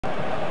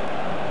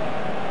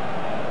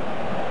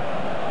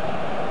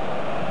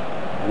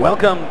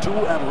Welcome to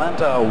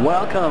Atlanta,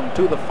 welcome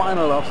to the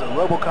final of the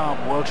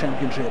RoboCup World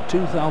Championship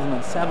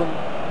 2007.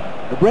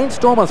 The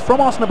Brainstormers from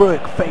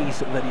Osnabrück face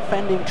the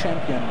defending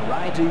champion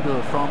Right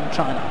Eagle from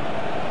China.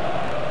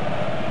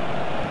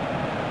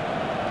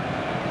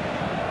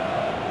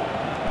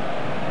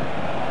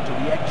 On to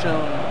the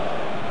action.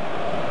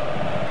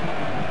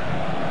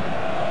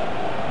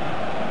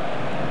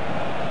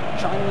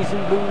 Chinese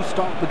in blue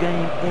start the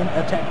game in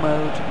attack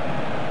mode.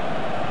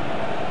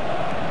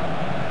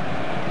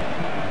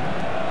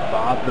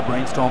 But the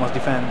Brainstormers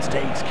defense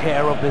takes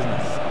care of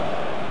business.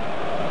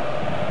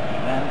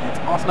 Then it's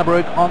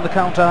Osnabrück on the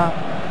counter.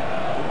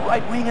 The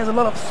right wing has a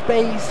lot of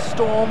space,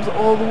 storms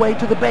all the way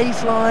to the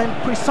baseline.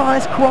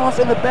 Precise cross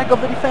in the back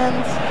of the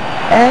defense.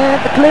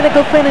 And the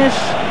clinical finish.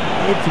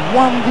 It's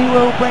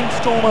 1-0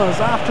 Brainstormers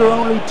after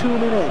only 2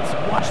 minutes.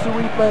 Watch the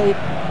replay.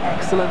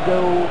 Excellent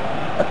goal.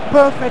 A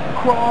perfect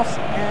cross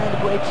and a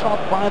great shot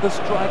by the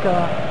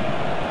striker.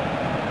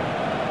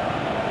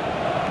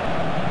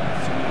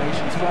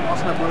 From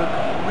Osnabrück,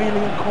 really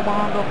in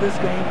command of this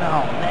game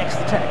now. Next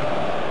attack,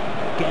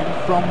 again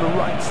from the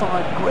right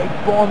side, great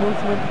ball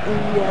movement in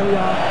the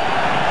area,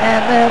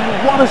 and then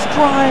what a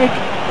strike!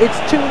 It's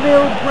 2-0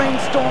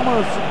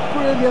 Brainstormers,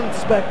 brilliant,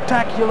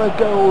 spectacular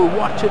goal.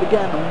 Watch it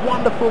again,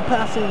 wonderful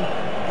passing,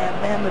 and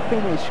then the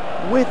finish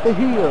with the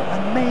heel,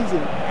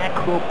 amazing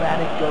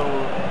acrobatic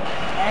goal.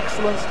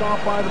 Excellent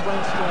start by the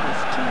Brainstormers,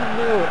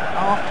 2-0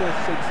 after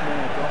 6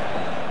 minutes of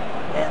play,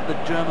 and the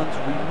Germans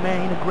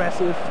remain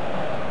aggressive.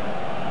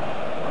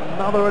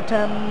 Another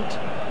attempt,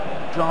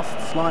 just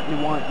slightly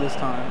wide this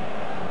time.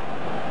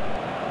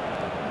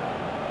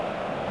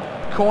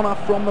 Corner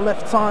from the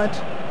left side.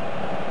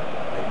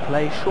 They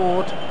play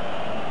short.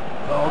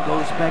 Ball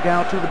goes back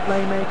out to the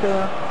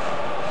playmaker.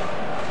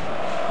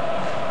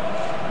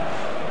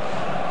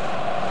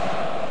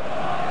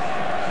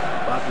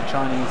 But the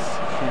Chinese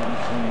can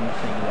clean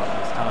things up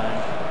this time.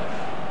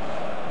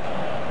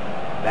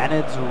 Then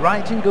it's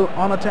Right Eagle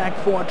on attack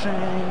for a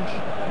change.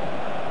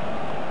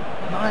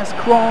 Nice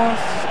cross,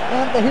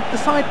 and they hit the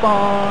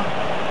sidebar.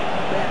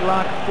 Bad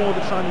luck for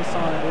the Chinese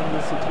side in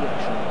this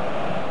situation.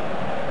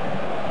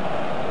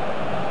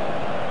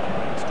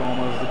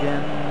 Brainstormers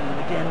again and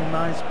again,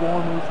 nice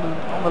ball movement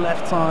on the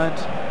left side.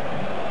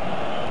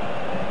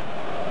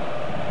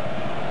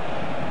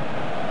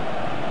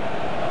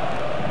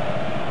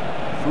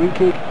 Free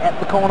kick at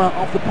the corner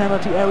of the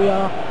penalty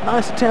area.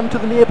 Nice attempt to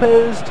the near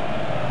post.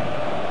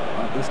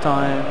 But this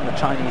time the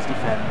Chinese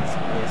defense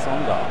is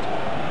on guard.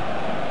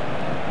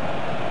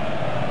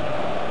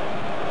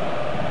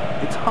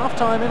 It's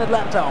half-time in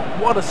Atlanta.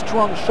 What a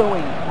strong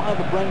showing by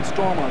the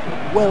Brainstormers.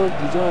 A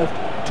well-deserved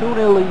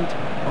 2-0 lead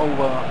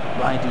over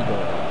Right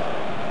Eagle.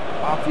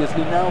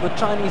 Obviously now the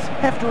Chinese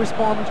have to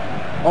respond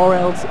or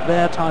else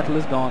their title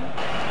is gone.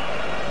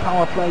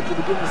 Power play to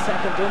begin the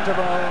second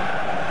interval.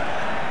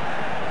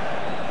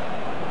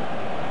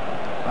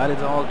 But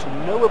it's all to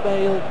no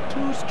avail.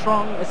 Too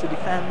strong as the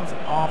defense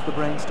of the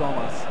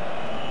Brainstormers.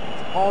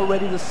 It's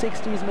already the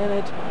 60th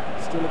minute.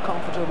 Still a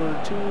comfortable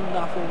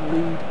 2-0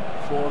 lead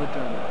for the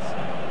Germans.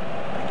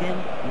 Again,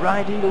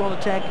 Right Eagle on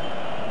attack.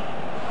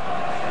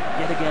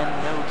 Yet again,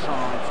 no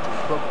chance to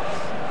progress.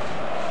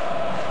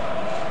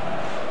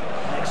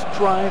 Next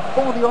try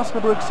for the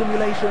Osnabrück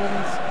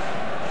simulations.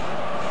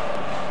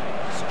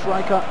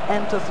 Striker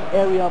enters the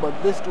area, but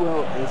this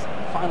duel is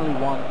finally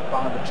won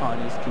by the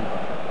Chinese keeper.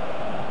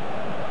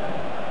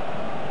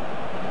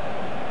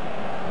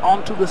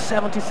 On to the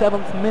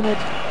 77th minute.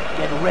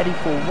 Get ready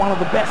for one of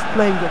the best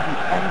plays of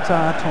the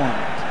entire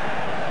tournament.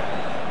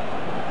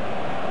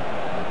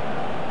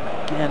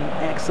 Again,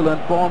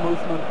 excellent ball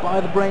movement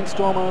by the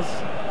Brainstormers.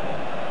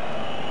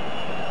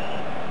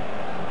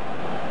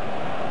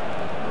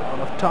 A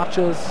lot of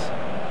touches.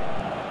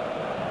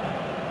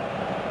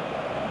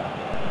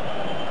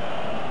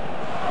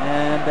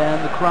 And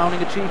then the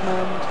crowning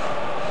achievement.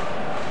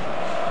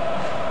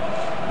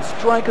 The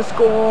striker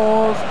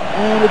scores,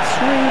 and it's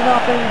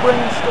 3-0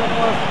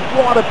 Brainstormers.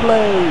 What a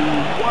play,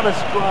 what a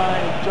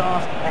strike,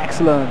 just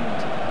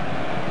excellent.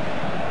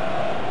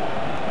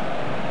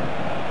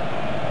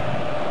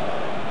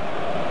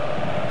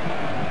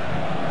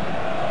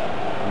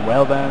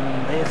 Well then,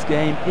 this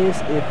game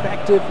is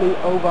effectively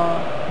over.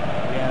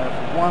 We have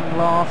one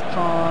last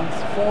chance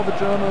for the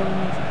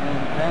Germans,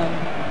 and then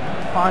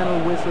the final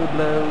whistle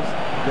blows.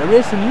 There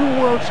is a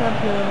new world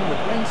champion. The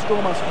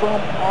Brainstormers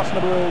from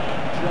Osnabrück,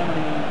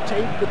 Germany,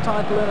 take the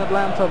title in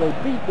Atlanta. They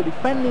beat the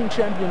defending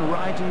champion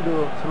Right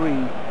Eagle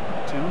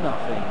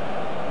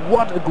 3-0.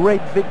 What a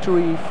great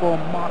victory for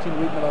Martin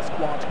Riedmüller's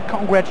squad.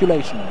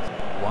 Congratulations.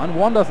 One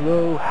wonders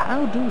though,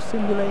 how do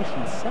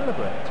simulations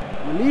celebrate?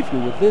 We leave you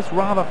with this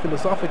rather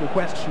philosophical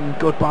question.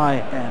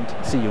 Goodbye and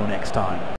see you next time.